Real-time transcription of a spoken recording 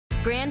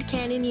Grand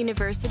Canyon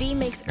University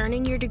makes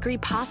earning your degree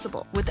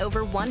possible with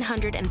over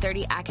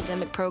 130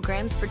 academic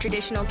programs for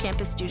traditional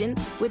campus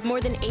students with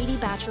more than 80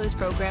 bachelor's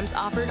programs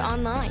offered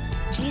online.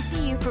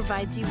 GCU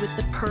provides you with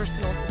the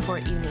personal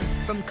support you need,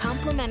 from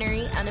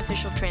complimentary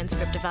unofficial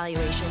transcript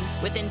evaluations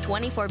within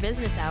 24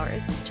 business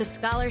hours to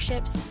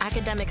scholarships,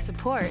 academic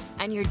support,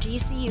 and your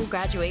GCU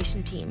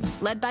graduation team,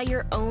 led by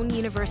your own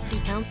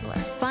university counselor.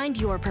 Find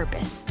your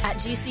purpose at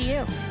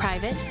GCU.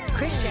 Private,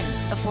 Christian,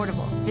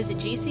 affordable. Visit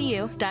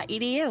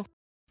gcu.edu.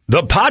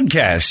 The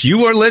podcast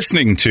you are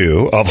listening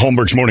to of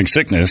Holmberg's Morning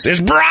Sickness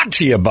is brought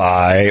to you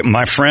by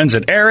my friends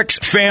at Eric's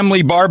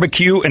Family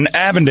Barbecue in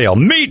Avondale.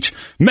 Meet,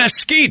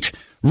 mesquite,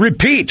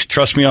 repeat.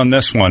 Trust me on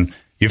this one.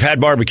 You've had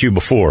barbecue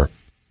before,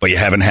 but you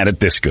haven't had it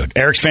this good.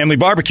 Eric's Family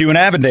Barbecue in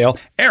Avondale,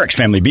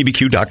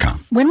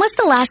 ericsfamilybbq.com. When was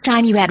the last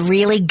time you had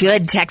really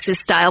good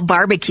Texas-style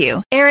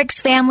barbecue? Eric's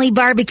Family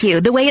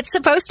Barbecue, the way it's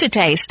supposed to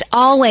taste.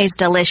 Always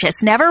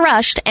delicious, never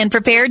rushed, and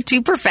prepared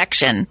to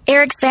perfection.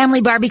 Eric's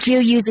Family Barbecue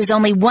uses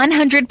only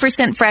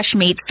 100% fresh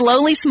meat,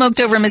 slowly smoked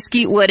over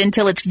mesquite wood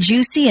until it's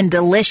juicy and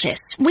delicious.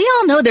 We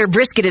all know their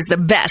brisket is the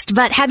best,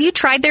 but have you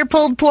tried their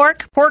pulled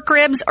pork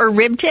ribs, or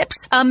rib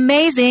tips?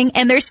 Amazing,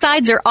 and their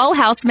sides are all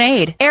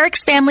house-made.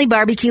 Eric's Family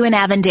Barbecue in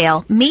Avondale.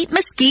 Meet,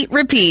 mesquite,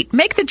 repeat.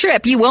 Make the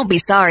trip. You won't be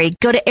sorry.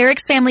 Go to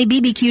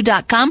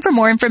ericsfamilybbq.com for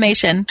more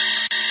information.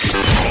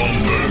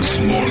 Holmberg's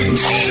Morning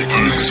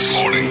Sickness.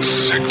 Morning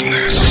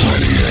Sickness.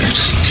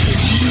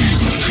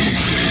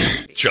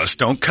 Just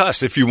don't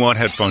cuss. If you want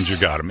headphones, you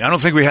got them. I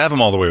don't think we have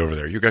them all the way over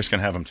there. You guys can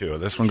have them too.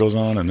 This one goes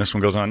on and this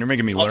one goes on. You're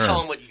making me learn. I'll tell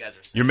them what you guys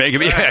are saying. You're making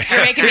me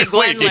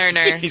Glenn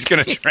Lerner. He's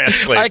going to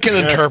translate. I can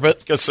interpret.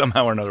 Because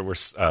somehow or another we're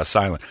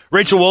silent.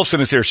 Rachel Wolfson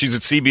is here. She's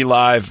at CB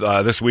Live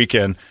this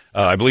weekend,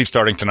 I believe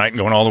starting tonight and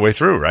going all the way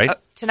through, right?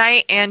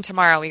 Tonight and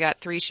tomorrow. We got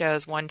 3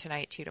 shows, 1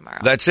 tonight, 2 tomorrow.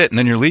 That's it, and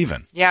then you're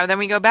leaving. Yeah, then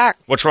we go back.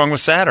 What's wrong with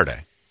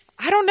Saturday?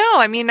 I don't know.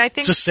 I mean, I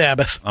think... It's a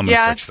Sabbath. I'm going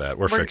to fix that.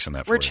 We're fixing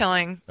that for We're you.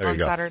 chilling on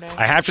Saturday.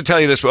 I have to tell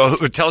you this. Well,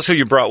 tell us who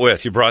you brought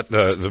with. You brought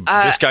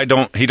this guy.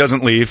 He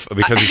doesn't leave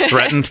because he's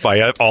threatened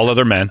by all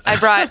other men. I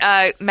brought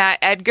Matt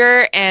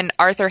Edgar and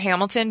Arthur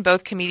Hamilton,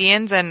 both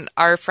comedians, and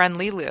our friend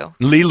Lilu.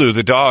 Lilu,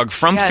 the dog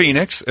from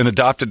Phoenix, an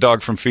adopted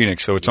dog from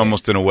Phoenix. So it's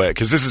almost in a way,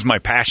 because this is my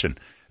passion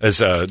as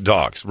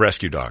dogs,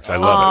 rescue dogs. I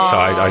love it. So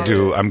I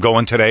do. I'm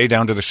going today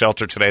down to the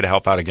shelter today to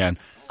help out again.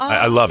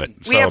 I love it.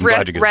 We have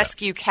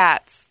rescue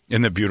cats.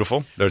 Isn't it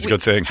beautiful? That's a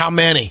good thing. How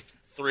many?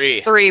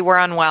 3. 3. We're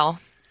unwell.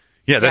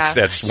 Yeah,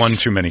 that's one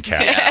too many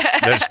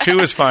cats. That's 2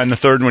 is fine. The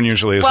third one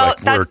usually is we're in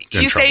trouble.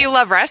 You say you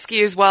love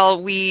rescues.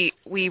 Well, we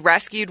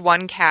rescued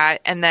one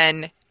cat, and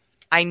then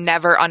I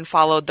never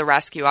unfollowed the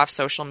rescue off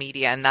social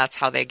media, and that's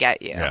how they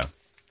get you. Yeah.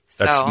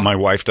 My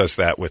wife does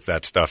that with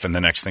that stuff, and the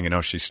next thing you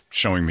know, she's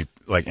showing me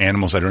like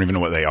animals I don't even know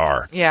what they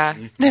are. Yeah.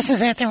 This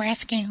is at the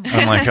rescue.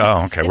 I'm like,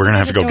 oh, okay, we're going to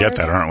have to go get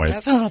that, aren't we?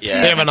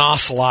 Yeah. They have an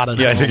ocelot in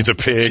I think it's a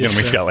pig, and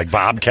we've got like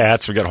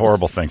bobcats. We've got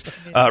horrible things.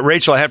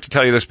 Rachel, I have to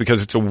tell you this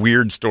because it's a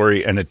weird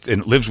story, and it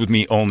lives with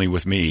me only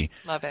with me.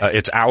 Love it.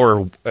 It's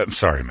our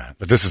sorry, Matt,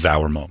 but this is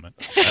our moment.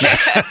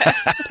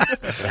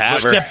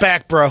 Step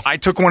back, bro. I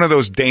took one of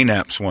those day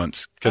naps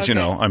once because,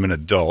 I'm an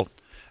adult.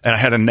 And I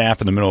had a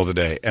nap in the middle of the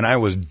day, and I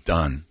was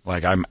done.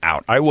 Like, I'm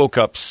out. I woke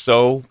up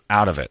so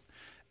out of it.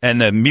 And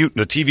the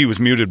TV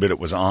was muted, but it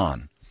was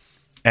on.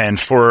 And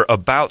for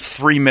about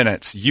 3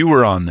 minutes, you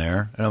were on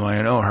there. And I'm like,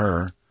 I know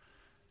her.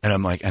 And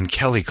I'm like, and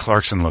Kelly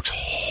Clarkson looks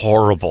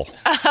horrible.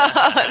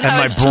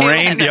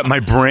 And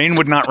my brain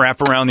would not wrap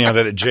around the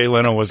idea that Jay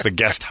Leno was the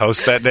guest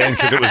host that day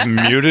because it was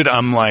muted.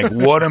 I'm like,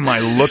 what am I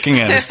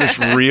looking at? Is this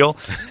real?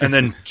 And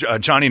then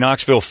Johnny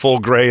Knoxville, full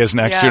gray, is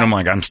next to you. And I'm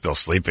like, I'm still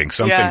sleeping.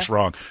 Something's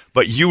wrong.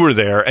 But you were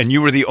there, and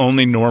you were the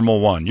only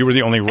normal one. You were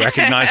the only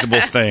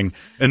recognizable thing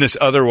in this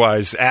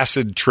otherwise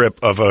acid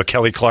trip of a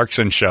Kelly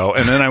Clarkson show.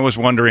 And then I was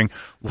wondering,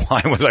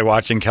 why was I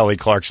watching Kelly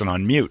Clarkson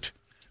on mute?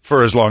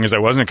 For as long as I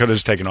wasn't, could have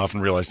just taken off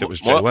and realized it was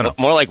Jay Leno.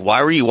 More like,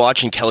 why were you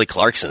watching Kelly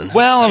Clarkson?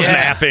 Well, I was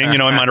napping. I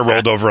might have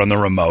rolled over on the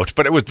remote,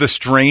 but it was the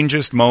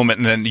strangest moment.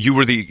 And then you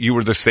were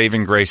the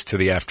saving grace to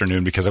the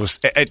afternoon because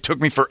it took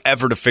me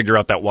forever to figure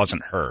out that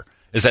wasn't her.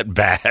 Is that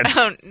bad?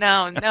 Oh,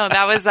 no,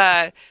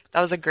 that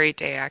was a great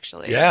day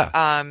actually.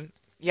 Yeah.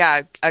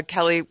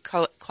 Kelly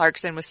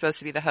Clarkson was supposed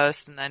to be the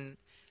host, and then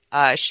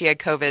she had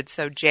COVID,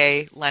 so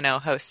Jay Leno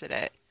hosted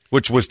it.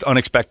 Which was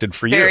unexpected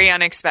for you. Very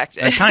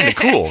unexpected. And kind of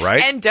cool,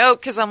 right? And dope,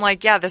 because I'm like,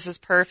 this is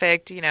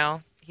perfect.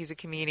 He's a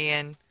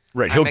comedian.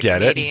 Right, he'll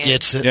get it. He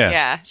gets it.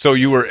 Yeah. So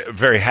you were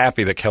very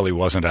happy that Kelly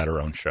wasn't at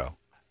her own show.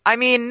 I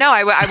mean, no,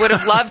 I would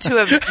have loved to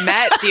have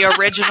met the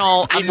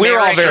original American. We were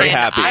all very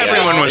happy.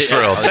 Everyone was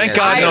thrilled. Thank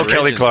God no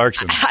Kelly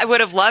Clarkson. I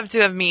would have loved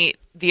to have met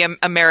the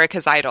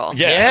America's Idol.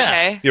 Yeah.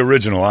 Okay? The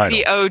original Idol.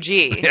 The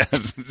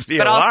OG. Yeah,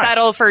 But I'll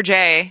settle for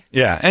Jay.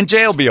 Yeah, and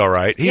Jay will be all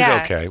right. He's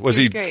Yeah, okay. Was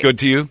he's he great. good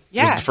to you?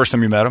 Yeah. Was it the first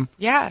time you met him?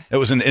 Yeah. It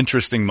was an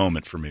interesting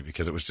moment for me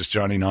because it was just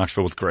Johnny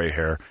Knoxville with gray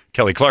hair,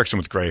 Kelly Clarkson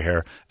with gray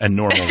hair, and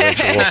normal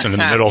Rachel Wilson in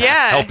the middle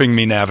Yeah. helping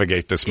me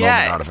navigate this moment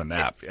Yeah. out of a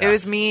nap. Yeah. It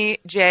was me,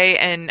 Jay,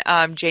 and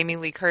Jamie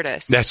Lee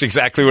Curtis. That's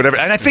exactly whatever.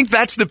 And I think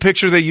that's the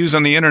picture they use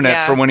on the internet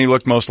Yeah. for when he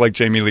looked most like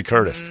Jamie Lee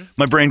Curtis.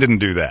 My brain didn't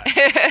do that.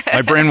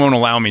 My brain won't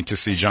allow me to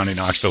see Johnny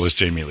Knoxville as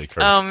Jamie Lee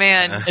Curtis. Oh,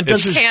 man. And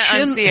does his Can't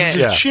chin, unsee is it.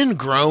 his Yeah. chin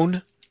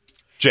grown?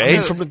 Jay?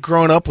 From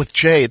growing up with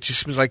Jay, it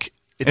just seems like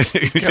it's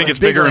You got think a it's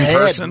bigger in head,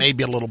 person?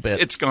 maybe a little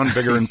bit. It's gone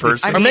bigger in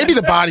person. or maybe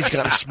the body's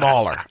gotten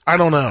smaller. I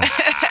don't know.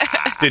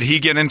 Did he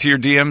get into your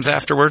DMs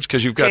afterwards?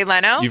 Because you've got Jay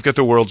Leno? You've got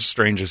the world's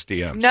strangest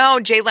DMs. No,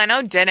 Jay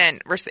Leno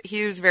didn't.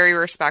 He was very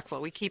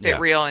respectful. We keep Yeah. it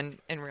real in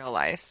real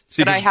life.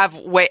 See, but I does- have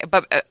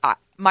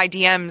my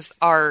DMs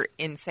are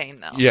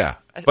insane though. Yeah,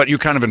 but you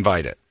kind of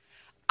invite it.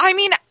 I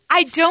mean,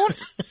 I don't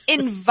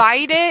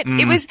invite it. Mm.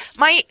 It was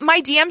my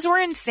DMs were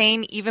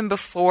insane even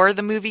before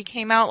the movie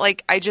came out.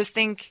 Like I just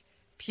think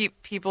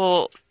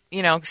people,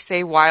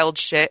 say wild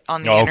shit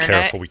on the Oh, internet.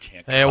 careful, we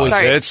can't. It was-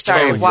 Sorry, it's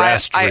sorry. totally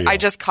terrestrial. I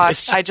just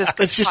cost. I just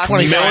It's just cost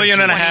 $20,000.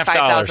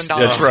 $1.5 million.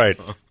 That's right.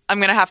 I'm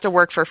gonna have to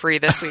work for free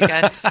this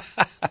weekend.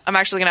 I'm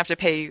actually gonna have to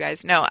pay you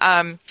guys. No,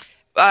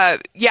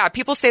 yeah.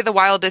 People say the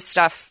wildest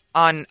stuff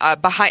on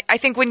behind. I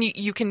think when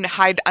you can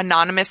hide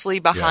anonymously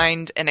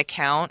behind an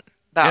account.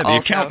 That Yeah, the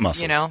also, account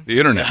muscles. The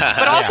internet muscles.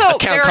 But also,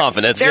 Account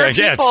confidence. There are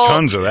Yeah, it's people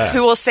tons of that.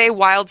 who will say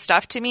wild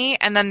stuff to me,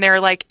 and then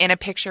they're like in a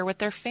picture with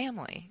their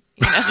family.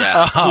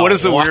 What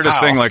is the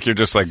weirdest thing? Like you're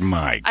just like,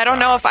 my I don't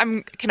know if I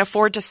can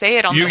afford to say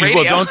it on the radio.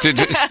 Well, don't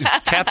just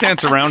tap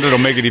dance around. It'll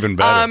make it even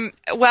better.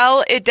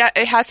 Well, it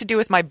has to do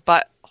with my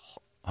butt.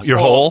 Your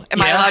hole.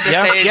 Am I allowed to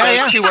say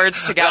those two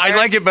words together? I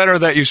like it better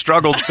that you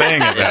struggled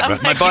saying it.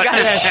 But my butt.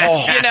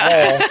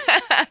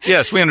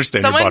 Yes, we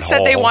understand. Someone your butt said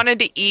hole. they wanted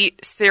to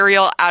eat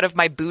cereal out of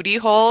my booty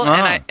hole,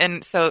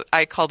 and so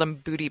I called them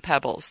booty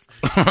pebbles.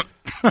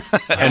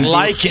 I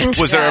like it.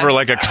 Was there ever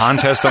like a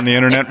contest on the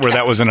internet where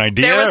that was an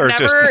idea, There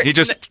was or never. he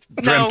just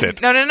dreamt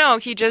it? No.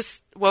 He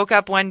just woke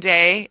up one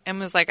day and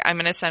was like, "I'm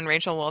going to send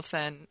Rachel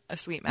Wolfson a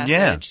sweet message."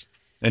 Yeah.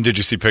 And did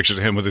you see pictures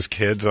of him with his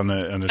kids on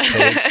the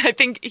toilet? I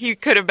think he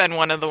could have been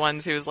one of the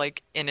ones who was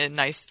like in a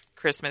nice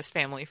Christmas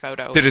family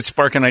photo. Did it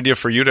spark an idea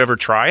for you to ever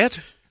try it?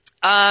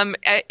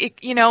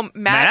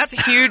 Matt's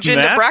huge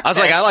into Matt? breakfast. I was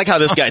like, I like how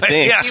this guy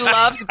thinks. He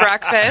loves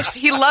breakfast.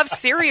 He loves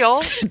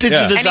cereal. Did Yeah. you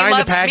And he design the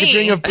loves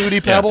packaging me. of Booty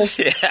Pebbles?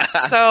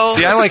 So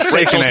See, I like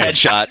steak and Rachel's eggs.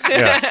 headshot.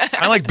 Yeah.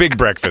 I like big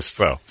breakfast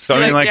though. So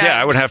I mean,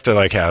 Yeah. I would have to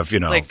have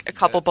like a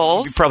couple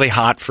bowls. probably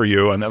hot for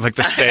you, and then, like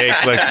the steak,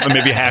 like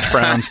maybe hash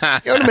browns,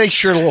 You want to make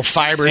sure the little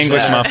fibers.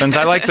 English muffins.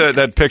 I like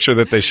that picture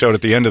that they showed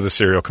at the end of the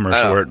cereal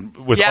commercial where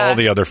with Yeah. all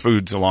the other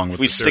foods along with.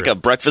 We the stick cereal. a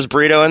breakfast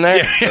burrito in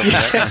there.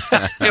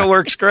 It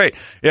works great.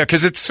 Yeah,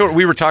 because it's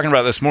we were talking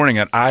about this morning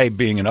that I,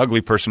 being an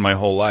ugly person my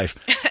whole life,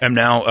 am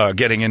now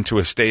getting into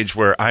a stage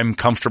where I'm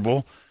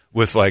comfortable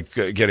with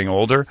getting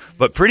older.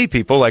 But pretty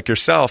people like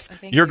yourself,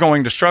 you're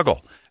going to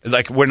struggle.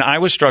 Like when I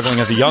was struggling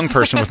as a young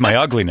person with my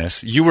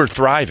ugliness, you were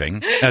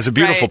thriving as a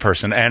beautiful Right.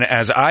 person. And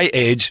as I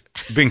age,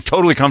 being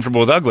totally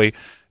comfortable with ugly,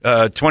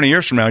 20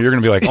 years from now, you're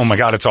going to be like, oh my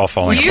God, it's all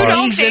falling You apart.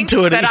 don't Ease think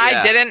into it. that Yeah.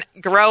 I didn't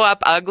grow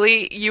up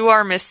ugly? You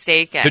are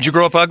mistaken. Did you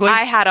grow up ugly?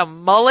 I had a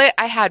mullet.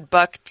 I had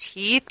buck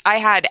teeth. I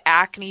had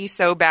acne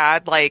so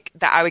bad,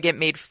 that I would get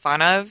made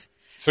fun of.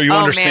 So you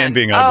understand man.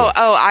 being ugly.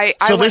 I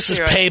So went this is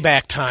through it.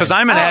 payback time. Because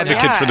I'm an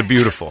advocate yeah. for the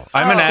beautiful.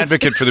 I'm an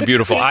advocate for the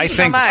beautiful. Thank I you so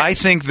think much. I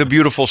think the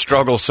beautiful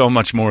struggle so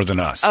much more than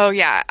us. Oh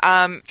yeah.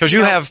 Because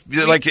you have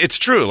it's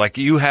true. Like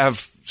you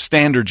have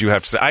standards you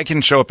have to say. I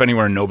can show up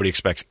anywhere and nobody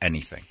expects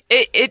anything.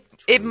 It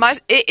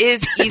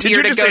is easier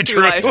you to just go say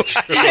through true? life.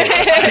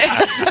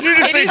 You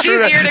just It say is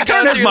true. easier to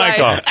Turn go his through mic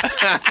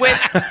life off.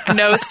 with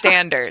no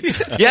standards.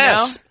 you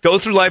Yes. know? Go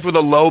through life with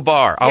a low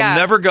bar. I'll Yeah.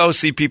 never go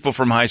see people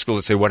from high school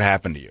that say, what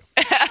happened to you?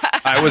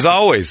 I was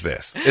always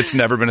this. It's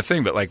never been a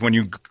thing. But when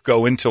you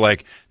go into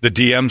the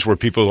DMs where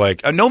people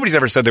nobody's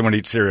ever said they want to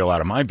eat cereal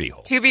out of my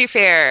beehole. To be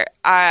fair,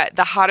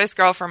 the hottest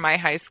girl from my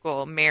high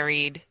school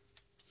married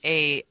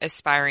a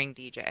aspiring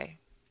DJ.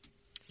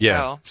 Yeah.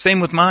 So Same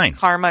with mine.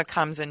 karma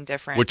comes in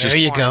different. Which is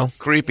There you go. forms,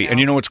 Creepy. And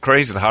you know what's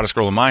crazy? The hottest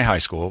girl in my high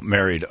school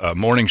married a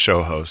morning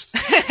show host,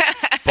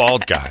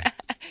 bald guy.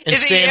 in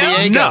Is it San you?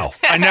 Diego. No,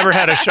 I never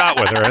had a shot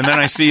with her. And then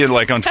I see it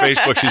on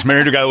Facebook. She's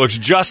married to a guy that looks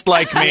just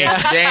like me.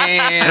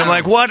 And I'm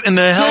like, what in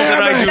the hell did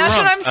I do That's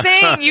wrong? what I'm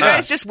saying. You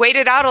guys just wait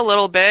it out a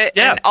little bit,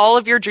 Yeah. and all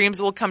of your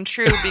dreams will come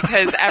true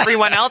because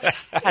everyone else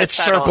has It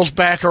settled. circles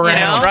back around. You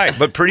know? That's right.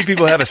 But pretty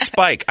people have a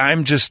spike.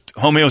 I'm just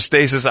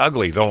homeostasis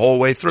ugly the whole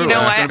way through. You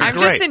know It's what? gonna be I'm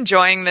great. just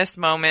enjoying this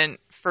moment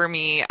for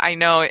me. I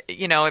know,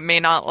 it may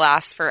not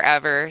last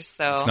forever,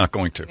 so It's not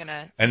going to.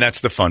 gonna- And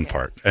that's the fun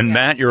part. And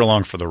Matt, you're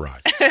along for the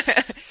ride.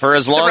 For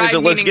as long as ride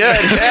it looks meaning-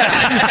 good.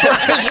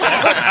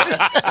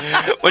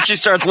 Once she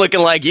starts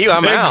looking like you,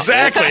 I'm out.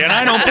 Exactly. And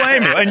I don't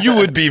blame you. And you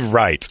would be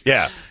right.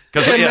 Yeah.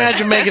 Because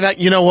Imagine making that.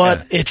 You know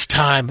what? It's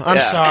time. I'm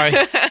sorry.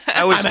 I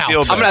I always I'm out.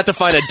 feel I'm gonna have to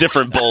find a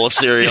different bowl of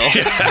cereal.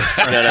 You know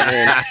what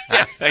I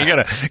mean? you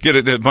gotta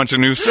get a bunch of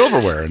new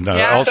silverware and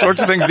Yeah. all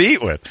sorts of things to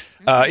eat with.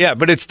 Yeah,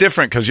 but it's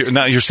different because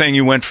now you're saying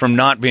you went from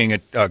not being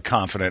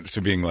confident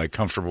to being like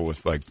comfortable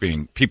with like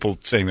being people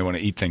saying they want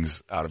to eat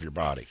things out of your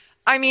body.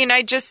 I mean,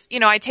 I just,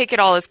 I take it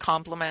all as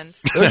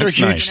compliments. Those are That's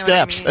huge nice. You know what I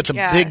steps. mean? That's a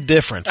Yeah. big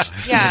difference.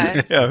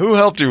 Yeah. Yeah, who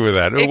helped you with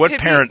that? It What could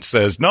parent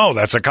says no?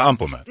 That's a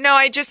compliment. No,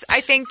 I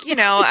think,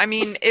 I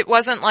mean, it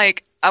wasn't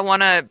like I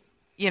want to,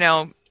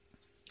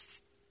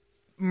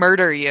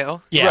 murder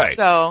you. Yeah. Right.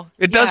 So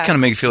It does yeah. kind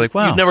of make you feel like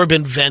wow. You've never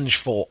been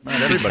vengeful.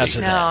 everybody That's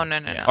a No,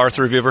 thing. no.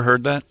 Arthur, have you ever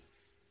heard that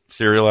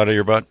cereal out of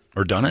your butt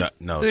or done it?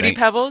 No, Booty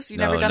pebbles? You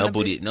never done no the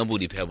booty, no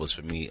booty pebbles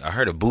for me. I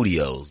heard of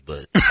bootios,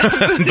 but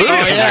Oh,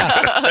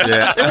 yeah.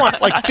 yeah, They want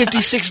like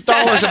 $56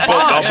 a oh,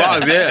 box.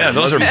 box, Yeah,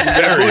 those are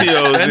very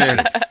bootios.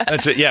 expensive.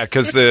 That's it. Yeah,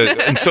 because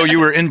and so you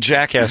were in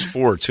Jackass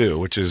 4 too,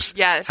 which is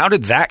Yes. How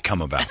did that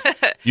come about?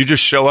 You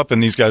just show up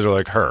and these guys are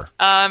like her.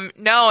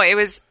 No, it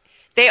was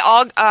they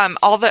all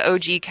the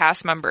OG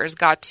cast members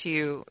got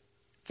to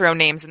throw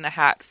names in the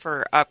hat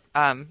for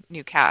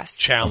new cast.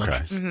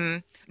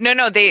 Challenge.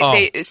 No,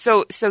 they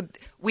so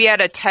we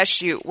had a test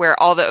shoot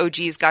where all the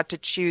OGs got to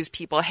choose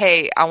people.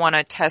 Hey, I want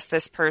to test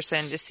this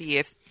person to see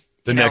if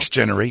The next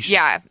generation.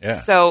 Yeah.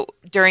 So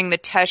during the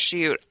test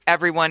shoot,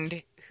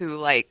 everyone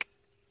who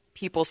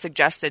people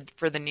suggested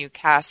for the new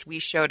cast, we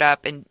showed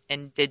up and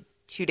did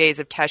 2 days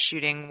of test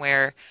shooting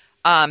where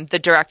the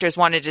directors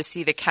wanted to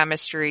see the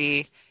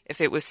chemistry, if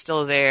it was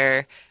still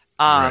there,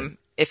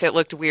 if it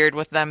looked weird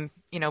with them,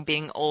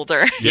 being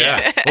older.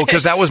 Yeah. Well,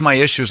 because that was my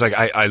issue. Is like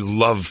I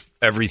love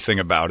everything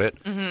about it,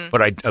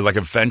 but I like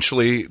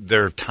eventually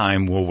their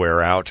time will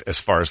wear out as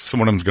far as some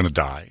of them's going to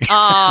die,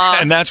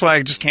 and that's why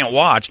I just can't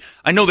watch.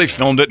 I know they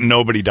filmed it and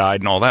nobody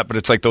died and all that, but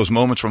it's like those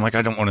moments where I'm like,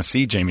 I don't want to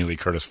see Jamie Lee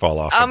Curtis fall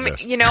off of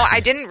this. I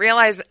didn't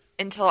realize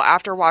until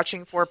after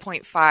watching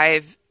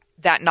 4.5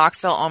 that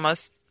Knoxville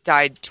almost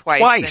died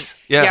twice.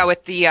 Yeah.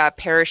 With the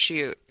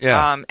parachute.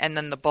 Yeah. And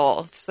then the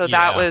bull. So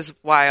that Yeah. was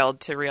wild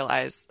to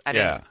realize. I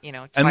didn't.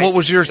 And twice. what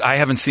was yours? I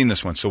haven't seen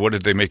this one. So what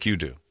did they make you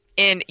do?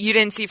 And you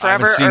didn't see I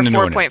Forever haven't seen or the new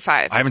one.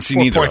 4.5? I haven't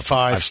seen either.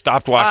 4.5. I've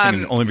stopped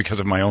watching it only because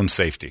of my own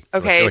safety. I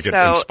Okay, feel like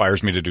so it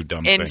inspires me to do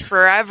dumb In things.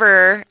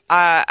 Forever,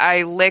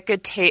 I lick a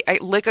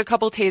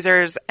couple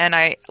tasers and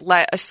I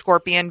let a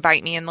scorpion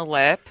bite me in the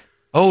lip.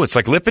 Oh, it's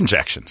like lip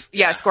injections.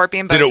 Yeah,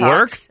 scorpion Botox. Did it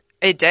work?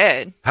 It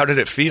did. How did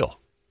it feel?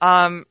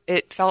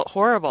 It felt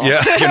horrible. Yeah,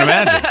 I can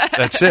imagine.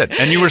 That's it.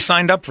 And you were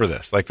signed up for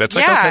this. Like that's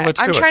like Yeah, okay, let's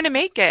do I'm it. trying to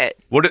make it.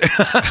 What? See,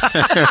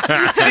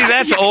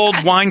 that's old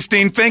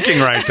Weinstein thinking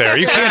right there.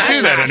 You can't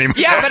do that anymore.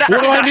 Yeah, but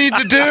What do I need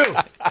to do?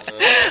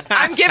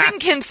 I'm giving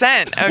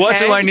consent. Okay? What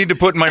do I need to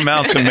put in my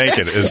mouth to make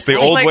it? Is the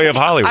old Like, way of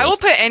Hollywood. I will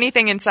put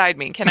anything inside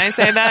me. Can I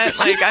say that?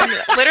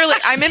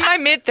 I'm in my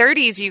mid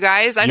 30s, you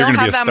guys. I You're don't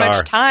gonna be have a that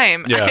star. much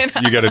time. Yeah,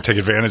 you got to take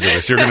advantage of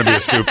this. You're going to be a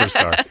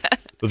superstar.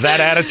 With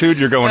that attitude,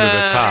 you're going to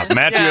the top.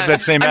 Matt, do you have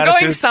that same I'm attitude?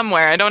 going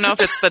somewhere. I don't know if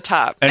it's the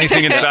top.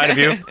 Anything inside of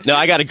you? No,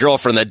 I got a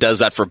girlfriend that does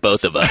that for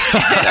both of us.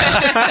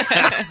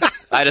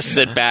 I just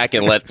sit back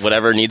and let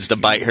whatever needs to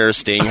bite her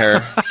sting her.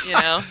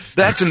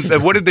 That's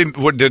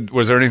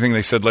was there anything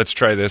they said? Let's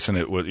try this, and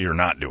you're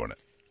not doing it.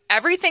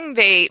 Everything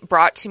they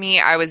brought to me,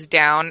 I was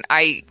down.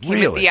 I came with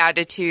Really? the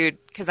attitude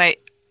because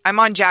I'm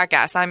on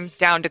Jackass. I'm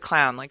down to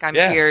clown. Like I'm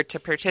Yeah. here to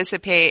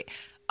participate.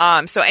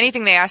 So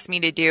anything they asked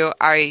me to do,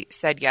 I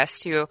said yes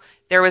to.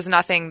 There was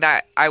nothing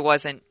that I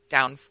wasn't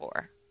down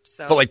for.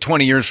 So, But like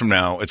 20 years from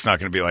now, it's not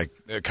going to be like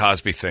a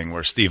Cosby thing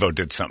where Steve-O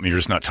did something you're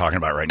just not talking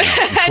about right now.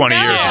 In 20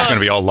 years, it's going to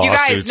be all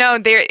lawsuits. You guys know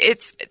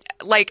it's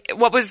like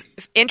what was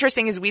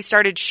interesting is we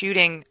started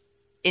shooting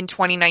in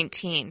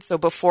 2019, so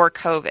before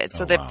COVID.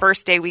 So the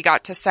first day we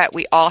got to set,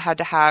 we all had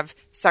to have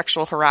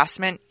sexual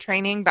harassment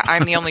training, but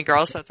I'm the only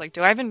girl, so it's like,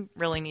 do I even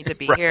really need to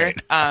be here?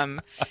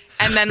 And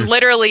then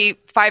literally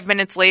 5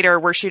 minutes later,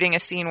 we're shooting a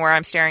scene where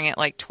I'm staring at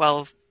like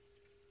 12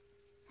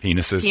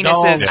 Penises.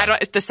 penises. Yeah. I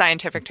don't. It's the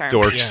scientific term.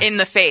 Dorks. In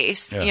the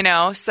face.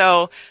 Yeah.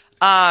 So.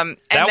 And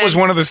That was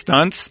one of the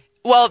stunts?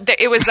 Well,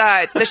 it was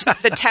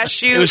the test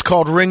shoot. It was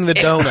called Ring the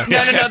Donut.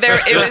 No.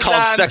 It was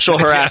called sexual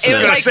harassment.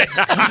 It was like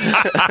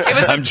it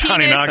was I'm like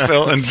Johnny penis,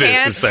 Knoxville, and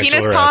this is sexual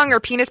penis harassment. pong or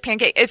penis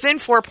pancake. It's in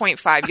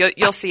 4.5.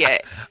 You'll see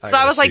it. So gotta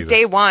that was see like this.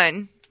 day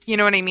one. You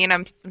know what I mean?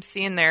 I'm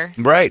seeing their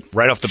Right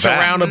off the bat.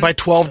 Surrounded by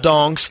 12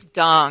 dongs.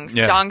 dongs,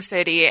 Yeah. Dong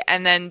City,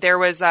 and then there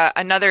was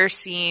another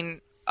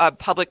scene, a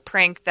public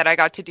prank that I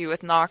got to do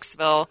with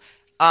Knoxville,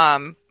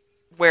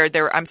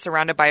 where I'm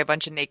surrounded by a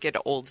bunch of naked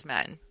old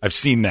men. I've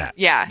seen that.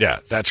 Yeah. Yeah,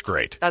 that's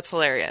great. That's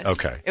hilarious.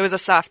 Okay. It was a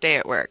soft day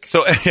at work.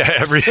 So yeah,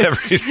 everything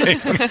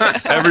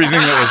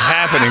that was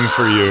happening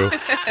for you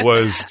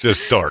was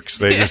just dorks.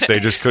 They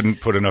just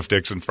couldn't put enough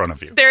dicks in front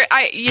of you.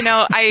 I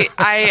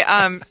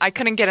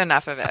couldn't get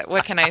enough of it.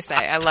 What can I say?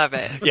 I love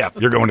it. Yeah,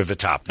 you're going to the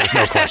top. There's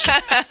no question.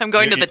 I'm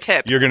going to the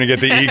tip. You're going to get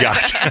the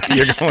EGOT.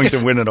 You're going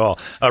to win it all.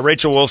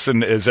 Rachel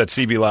Wilson is at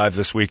CB Live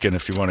this weekend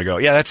if you want to go.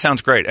 Yeah, that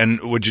sounds great. And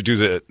would you do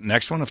the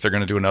next one if they're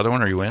going to do another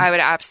one? Are you in? I would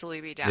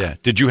absolutely be down. Yeah.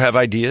 Did you have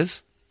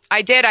ideas?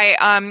 I did.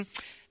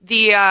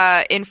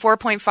 In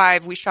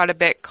 4.5, we shot a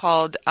bit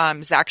called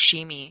Zach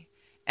Shimi,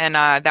 and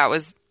that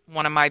was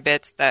one of my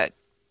bits that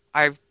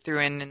I threw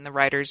in the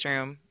writer's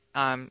room,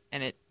 and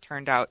it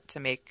turned out to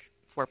make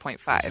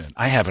 4.5.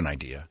 I have an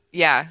idea.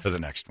 Yeah. For the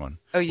next one.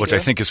 Oh, you which do? I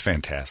think is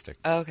fantastic.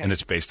 Oh, okay. And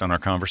it's based on our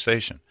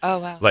conversation. Oh,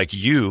 wow. Like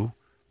you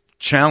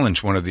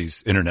challenge one of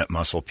these internet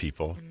muscle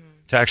people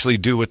to actually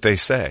do what they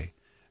say.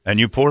 And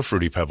you pour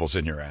Fruity Pebbles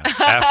in your ass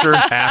after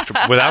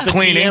without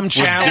cleaning, DM with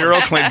challenge. zero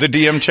clean, the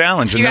DM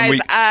challenge, and You then guys,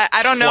 we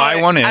I don't know.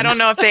 fly one in. I don't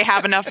know if they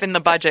have enough in the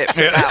budget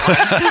for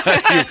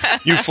that one.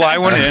 You fly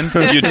one in,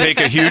 you take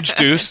a huge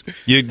deuce,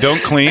 you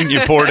don't clean, you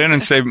pour it in,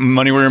 and say,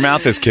 "Money where your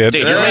mouth is, kid."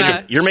 Dude,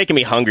 you're making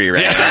me hungry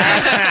right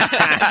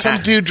now.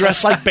 Some dude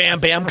dressed like Bam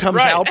Bam comes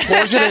out,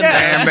 pours it in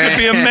there. It'd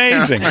be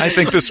amazing. I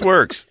think this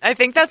works. I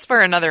think that's for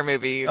another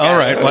movie. You guys. All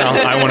right.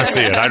 Well, I want to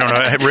see it. I don't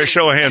know.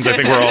 Show of hands. I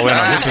think we're all in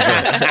on this. Is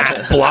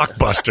a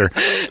blockbuster.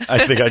 I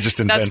think I just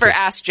invented. That's for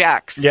Ass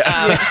Jacks. Yeah.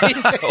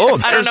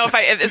 I don't know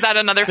if is that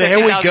another There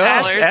we go.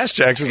 $50,000? Ass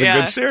Jacks is a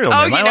good cereal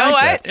Oh, name. you I know like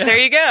what? that. Yeah. There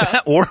you go.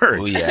 That works.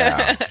 Oh,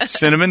 yeah.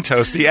 Cinnamon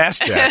toasty Ass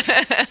Jacks.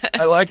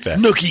 I like that.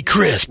 Nookie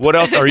Crisp. What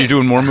else? Are you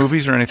doing more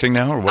movies or anything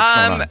now, or what's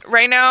going on?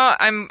 Right now,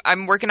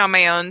 I'm working on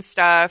my own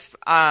stuff.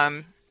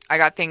 I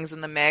got things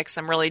in the mix.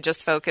 I'm really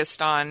just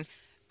focused on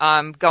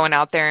going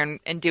out there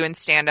and doing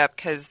stand up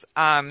because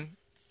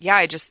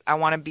I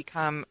want to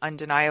become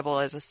undeniable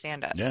as a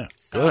stand up. Yeah,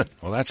 good.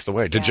 Well, that's the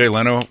way. Did Jay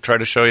Leno try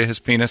to show you his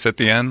penis at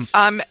the end?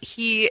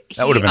 He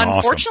That would've been awesome.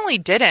 unfortunately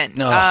didn't.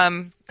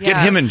 No. Get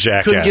him in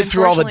Jackass. Couldn't get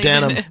through all the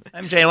Unfortunately, denim.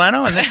 I'm Jay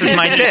Leno, and this is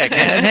my dick.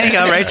 There you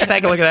go, Rachel.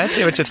 Take a look at that.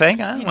 See what you think.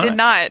 He did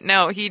not.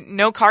 No,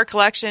 no car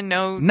collection.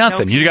 No,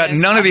 Nothing. No You got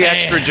penis, none of the nothing.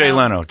 extra Jay No.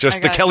 Leno. Just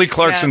I the got- Kelly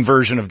Clarkson yeah.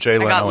 version of Jay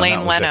Leno. got and Lane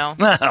that was it. Leno.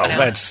 No, Yeah.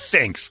 that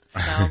stinks.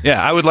 No.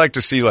 Yeah, I would like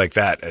to see like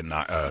that and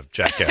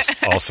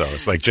Jackass also.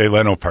 It's like Jay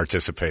Leno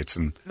participates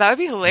and That would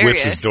be hilarious.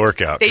 whips his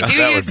dork out. They do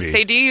That would use be-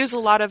 they do use a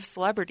lot of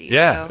celebrities.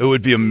 Yeah, so. it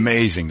would be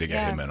amazing to get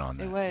Yeah, him in on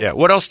that. it would. Yeah.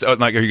 What else?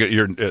 Like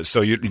you're so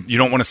you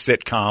don't want to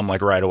sitcom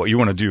like right away. You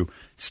want to do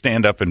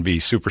stand up and be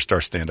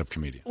superstar stand up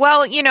comedian.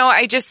 Well,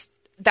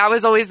 that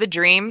was always the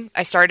dream.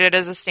 I started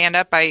as a stand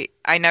up. I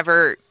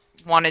never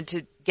wanted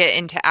to get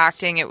into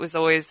acting. It was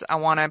always I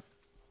want to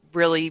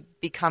really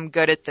become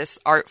good at this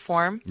art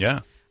form.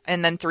 Yeah.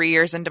 And then 3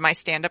 years into my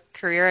stand up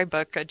career, I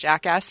booked a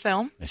Jackass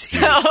film. It's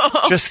huge.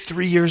 Just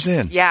 3 years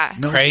in. Yeah.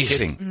 No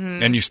kidding.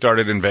 Mm-hmm. And you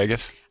started in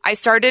Vegas? I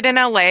started in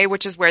LA,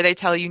 which is where they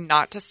tell you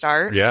not to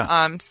start.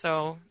 Yeah.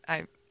 So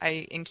I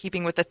in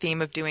keeping with the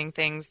theme of doing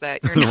things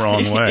that you're The not,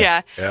 wrong way.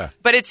 Yeah. Yeah.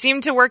 But it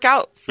seemed to work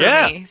out for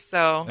Yeah. me.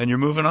 So And you're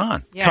moving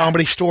on. yeah.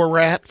 Comedy Store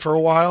rat for a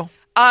while.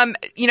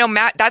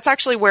 Matt, that's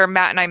actually where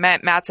Matt and I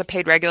met. Matt's a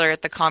paid regular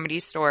at the Comedy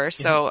Store.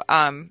 So,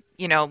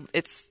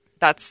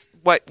 that's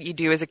what you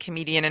do as a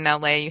comedian in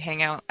LA. You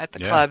hang out at the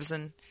Yeah. clubs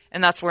and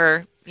that's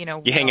where,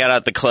 You hang out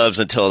at the clubs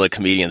until the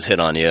comedians hit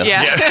on you.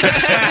 Yeah.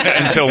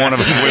 Until one of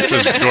them whips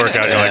his dork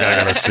out. You're like, I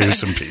got to sue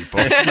some people.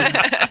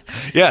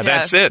 Yeah,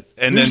 that's it.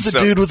 And Who's the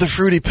then dude with the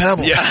fruity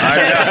pebble? Yeah,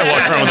 I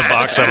walk around with a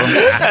box of them.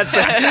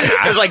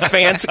 There's like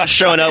fans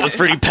showing up with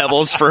Fruity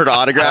Pebbles for an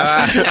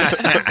autograph.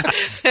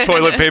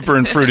 Toilet paper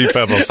and Fruity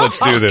Pebbles. Let's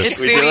do this. It's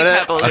Booty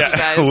Pebbles, you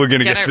guys. We're going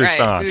to get it this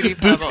right. on. Booty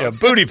Pebbles. Yeah,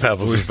 Booty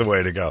Pebbles is the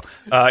way to go.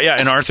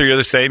 And Arthur, you're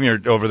the same. You're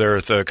over there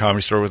at the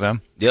Comedy Store with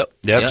them? Yep.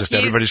 Yep, just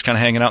everybody's kind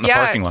of hanging out in the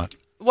parking lot.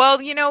 Well,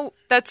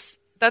 that's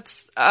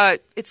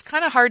it's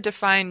kind of hard to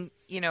find,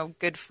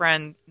 good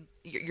friend,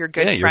 your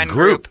good Yeah, your friend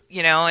group.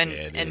 and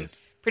it and is.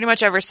 pretty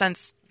much ever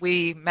since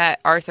we met,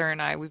 Arthur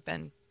and I, we've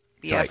been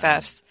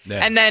BFFs.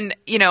 Yeah. And then,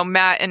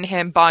 Matt and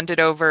him bonded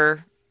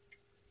over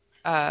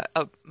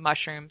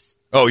mushrooms.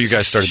 Oh, you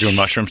guys started doing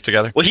mushrooms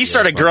together? Well, he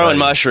started growing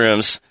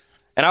mushrooms,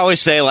 and I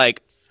always say,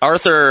 like,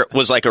 Arthur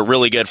was like a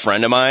really good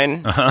friend of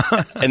mine,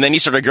 and then he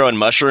started growing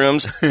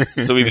mushrooms,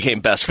 so we became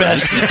best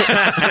friends. Is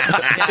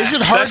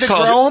it hard That's to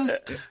called- grow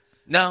them?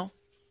 No.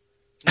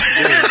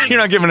 You're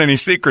not giving any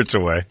secrets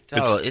away.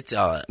 It's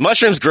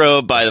Mushrooms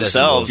grow by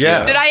themselves.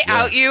 Yeah. Did I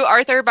out you,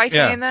 Arthur, by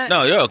saying that?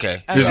 No, you're okay.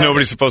 Because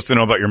nobody's supposed to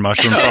know about your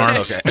mushroom farm.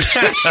 Okay.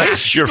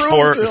 Your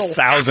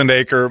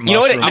 4,000-acre mushroom You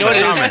know what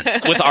farm.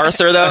 it is with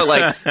Arthur though?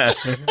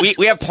 Like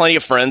we have plenty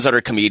of friends that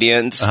are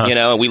comedians,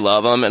 and we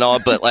love them and all,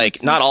 but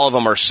like not all of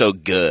them are so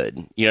good.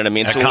 You know what I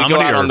mean? At So we go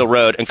comedy out or on the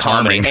road and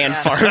comedy farming? and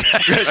farming.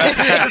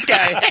 This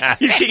guy,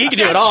 he can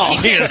do it all.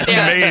 He is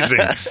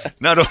amazing.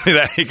 Not only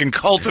that, he can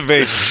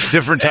cultivate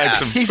different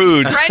types of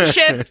food.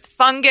 Friendship,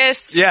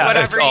 fungus, Yeah,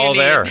 whatever it's all you need.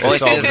 there. It's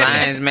all Oysters, there.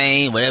 lion's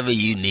mane, whatever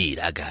you need,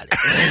 I got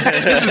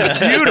it.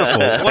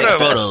 Beautiful. Take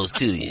photos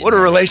too. What a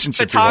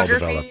relationship you all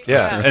Photography, developed.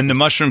 Yeah. yeah. And the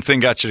mushroom thing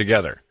got you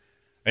together.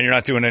 And you're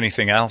not doing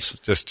anything else?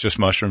 Just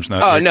mushrooms?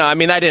 Not Oh no, I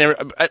mean I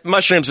didn't.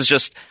 Mushrooms is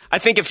just. I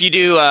think if you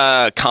do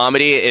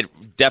comedy,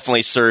 it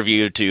definitely serve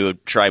you to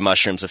try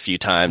mushrooms a few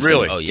times.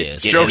 Really? and Oh, yeah.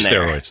 get Stroke in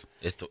there. steroids.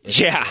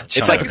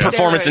 It's like a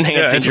performance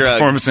enhancing it's a drug.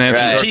 performance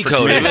enhancing Right. drug. Cheat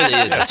code. It really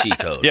is a cheat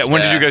code. Yeah,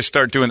 when did you guys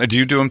start doing? Do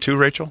you do them too,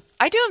 Rachel?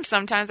 I do them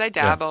sometimes. I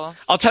dabble.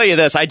 I'll tell you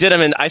this. I did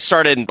them, and I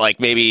started like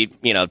maybe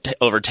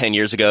over 10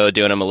 years ago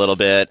doing them a little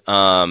bit.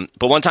 But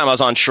one time I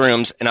was on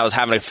shrooms and I was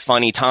having a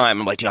funny time.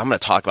 I'm like, dude, I'm going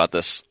to talk about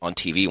this on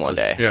TV one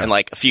day. Yeah. And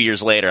like a few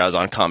years later, I was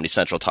on Comedy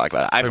Central talking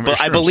about it. Talking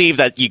about I shrooms. believe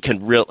that you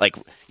can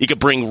you could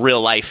bring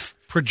real life.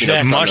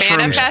 Project. Mushrooms.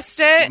 Manifest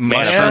it.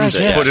 Mushrooms,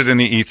 Yeah. put it in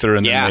the ether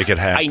and Yeah, then make it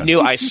happen. I knew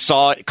I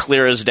saw it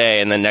clear as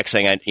day, and then next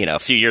thing a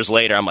few years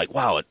later, I'm like,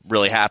 wow, it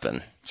really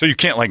happened. So you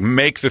can't like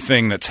make the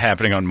thing that's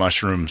happening on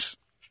mushrooms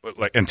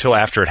like until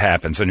after it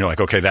happens, and you're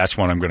like, okay, that's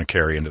one I'm going to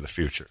carry into the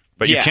future.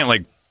 But you Yeah. can't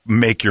like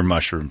make your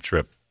mushroom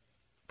trip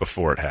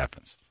before it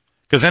happens,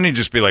 because then you'd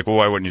just be like, well,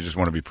 why wouldn't you just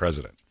want to be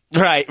president?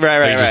 Right. You'd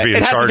just be in It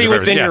has to charge be of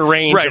within everything. your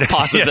range of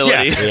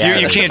possibility. Yeah.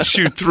 You can't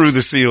shoot through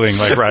the ceiling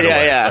like right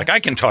away. Yeah. Like I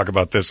can talk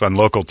about this on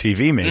local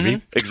TV,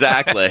 maybe.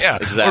 Exactly. Yeah,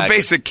 Exactly. or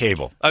basic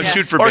cable. I'll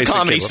shoot for Or basic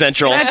Comedy cable.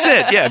 Central. That's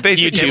it. Yeah,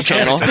 basic YouTube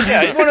cable. channel.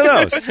 Yeah, one of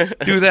those.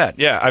 Do that.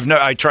 Yeah,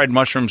 I tried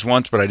mushrooms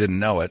once, but I didn't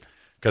know it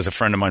because a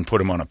friend of mine put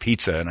them on a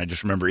pizza, and I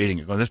just remember eating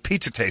it. Going, this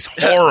pizza tastes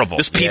horrible.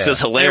 This pizza's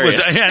It hilarious.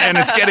 was, and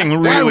it's getting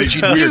really would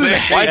you do weird.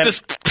 that? Why is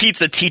this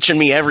pizza teaching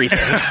me everything?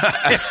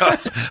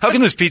 How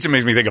can this pizza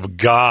make me think of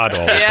God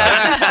all the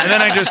time? And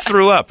then I just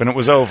threw up, and it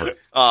was over.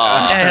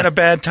 I had a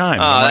bad time.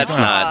 I'm like, that's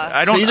not-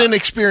 I So don't. you didn't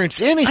experience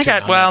anything.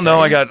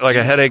 I got like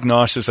a headache,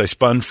 nauseous. I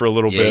spun for a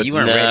little Yeah, bit. you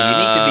weren't ready. You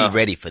need to be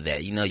ready for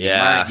that. You know, your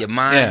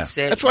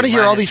mindset. That's why I your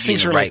hear all mind these has to be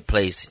things in are the like- right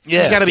place.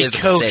 Yeah. You gotta be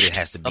Physical set, coached it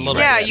has to a be little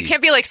right. Yeah, bit. you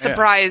can't be like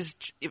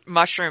surprised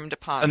mushroomed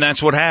upon. And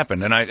that's what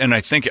happened. And I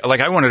think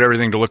like I wanted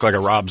everything to look like a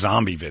Rob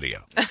Zombie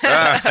video,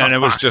 and it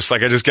was just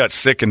like I just got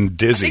sick and I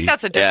dizzy. think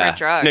that's a different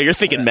drug. No, you're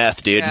thinking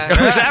meth, dude. Yeah.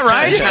 Is that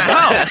right?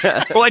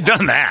 Oh, well, I've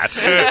done that.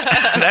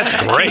 That's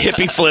great.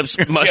 Hippie flips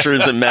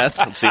mushrooms and meth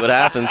and see what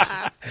happens.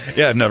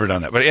 Yeah, I've never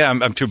done that, but yeah,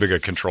 I'm too big a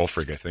control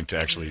freak, I think, to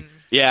actually.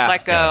 Yeah.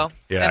 Let go.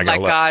 Yeah, I And gotta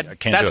let God. I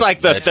can't That's do it.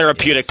 like the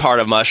therapeutic part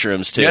of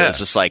mushrooms, too. Yeah. It's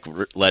just like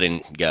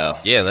letting go.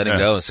 Yeah, let it Yeah.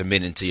 go and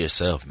submit it to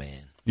yourself,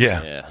 man.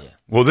 Yeah. Yeah.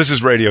 Well, this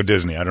is Radio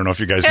Disney. I don't know if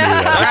you guys knew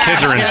that. The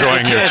kids are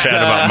enjoying your chat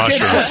about Kids,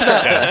 mushrooms. listen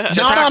up.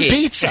 Not on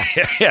pizza.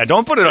 Yeah,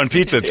 don't put it on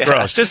pizza. It's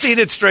gross. Just eat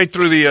it straight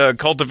through the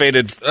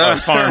cultivated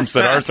farms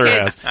that Arthur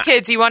has.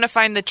 Kids, you want to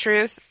find the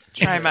truth?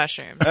 Try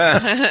mushrooms.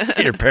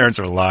 Your parents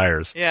are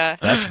liars. Yeah.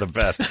 That's the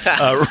best.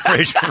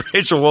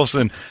 Rachel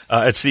Wolfson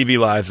at CB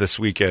Live this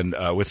weekend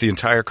with the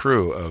entire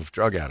crew of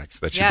drug addicts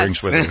that she Yes.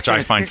 brings with her, which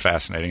I find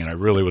fascinating, and I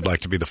really would like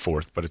to be the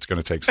fourth, but it's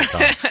going to take some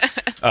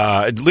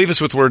time. Leave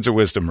us with words of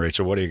wisdom,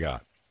 Rachel. What do you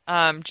got?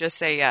 Just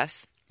say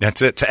yes.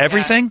 That's it? To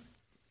everything?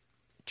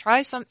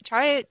 Try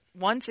it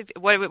once.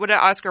 What did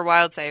Oscar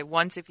Wilde say?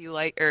 Once if you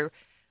like, or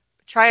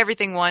try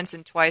everything once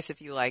and twice if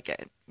you like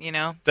it. You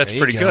know. That's There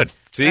you pretty go. good.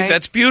 See, Right?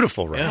 that's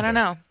beautiful, right? I don't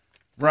know.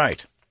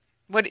 Right.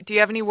 What do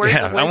you have any words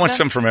Yeah, of I wisdom? want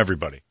some from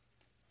everybody.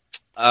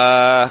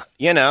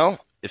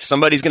 If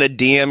somebody's going to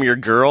DM your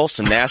girl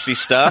some nasty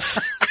stuff,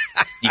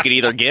 you could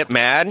either get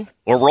mad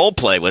or role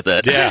play with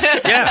it.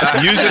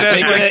 Yeah. Use it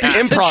as Make like it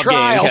an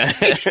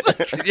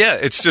improv game. yeah,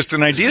 it's just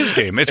an ideas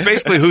game. It's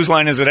basically whose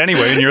line is it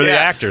anyway, and you're the Yeah.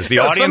 actors. The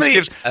No,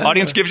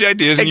 audience gives you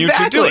ideas, and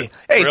Exactly. you two do it.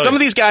 Hey, Really. some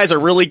of these guys are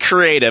really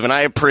creative, and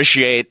I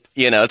appreciate,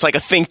 it's like a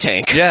think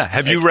tank. Yeah,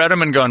 have you read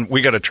them and gone,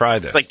 we got to try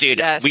this? It's like, dude,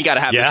 Yes. we got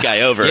to have Yeah. this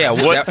guy over. Yeah,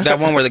 that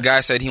one where the guy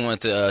said he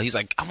wanted to. He's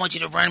like, I want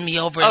you to run me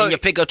over in your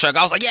pickup truck.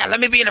 I was like, yeah,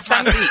 let me be in the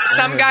front seat.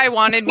 Some guy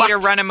wanted me to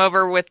run him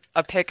over with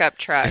a pickup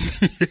truck.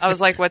 I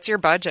was like, "What's your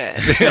budget?"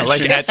 Yeah,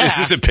 like, is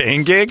this a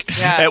paying gig?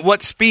 Yeah. At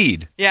what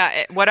speed? Yeah,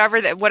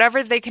 whatever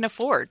they can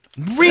afford.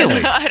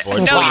 Really? No,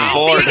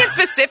 he didn't get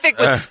specific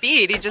with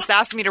speed. He just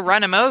asked me to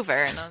run him over,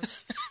 and I was,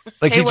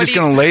 Like Hey, he's what just do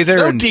you- going to lay there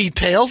No and...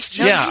 details.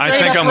 Just Yeah, I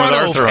straight think up I'm with run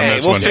Arthur over. on Hey,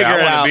 this we'll one. figure I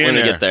it wanna out be in when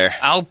we there. get there.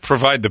 I'll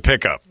provide the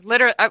pickup.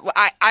 literally,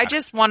 I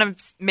just want to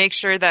make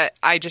sure that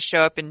I just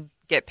show up and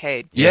get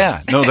paid.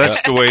 Yeah, no,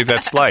 that's the way,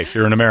 that's life.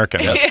 You're an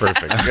American. That's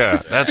perfect. Yeah,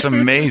 that's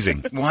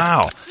amazing.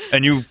 Wow.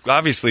 And you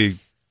obviously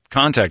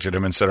contacted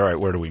him and said, all right,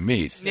 where do we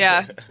meet?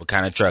 Yeah. What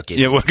kind of truck is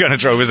Yeah, it? what kind of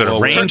truck? Is it a Well,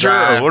 Ranger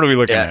or what are we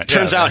looking Yeah, at?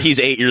 turns Yeah. out he's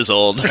 8 years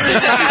old.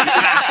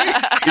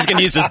 He's going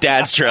to use his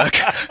dad's truck.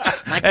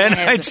 And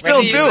I'd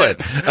still do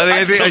it.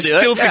 I still do it,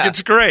 still think yeah.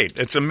 it's great.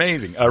 It's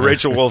amazing.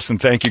 Rachel Wolfson,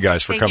 thank you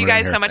guys for Thank coming you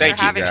guys in so here. much Thank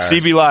for you, having me. guys.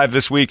 CB Live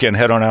this weekend.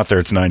 Head on out there.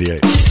 It's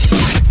 98.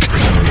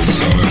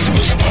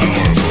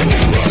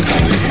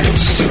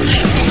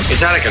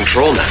 It's out of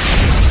control now.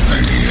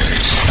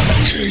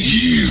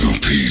 98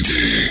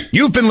 KUPD.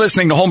 You've been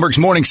listening to Holmberg's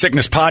Morning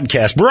Sickness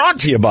Podcast, brought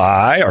to you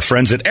by our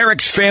friends at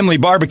Eric's Family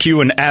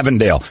Barbecue in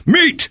Avondale.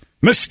 Meet,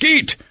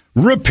 mesquite,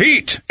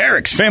 repeat.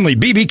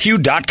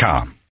 Eric'sFamilyBBQ.com.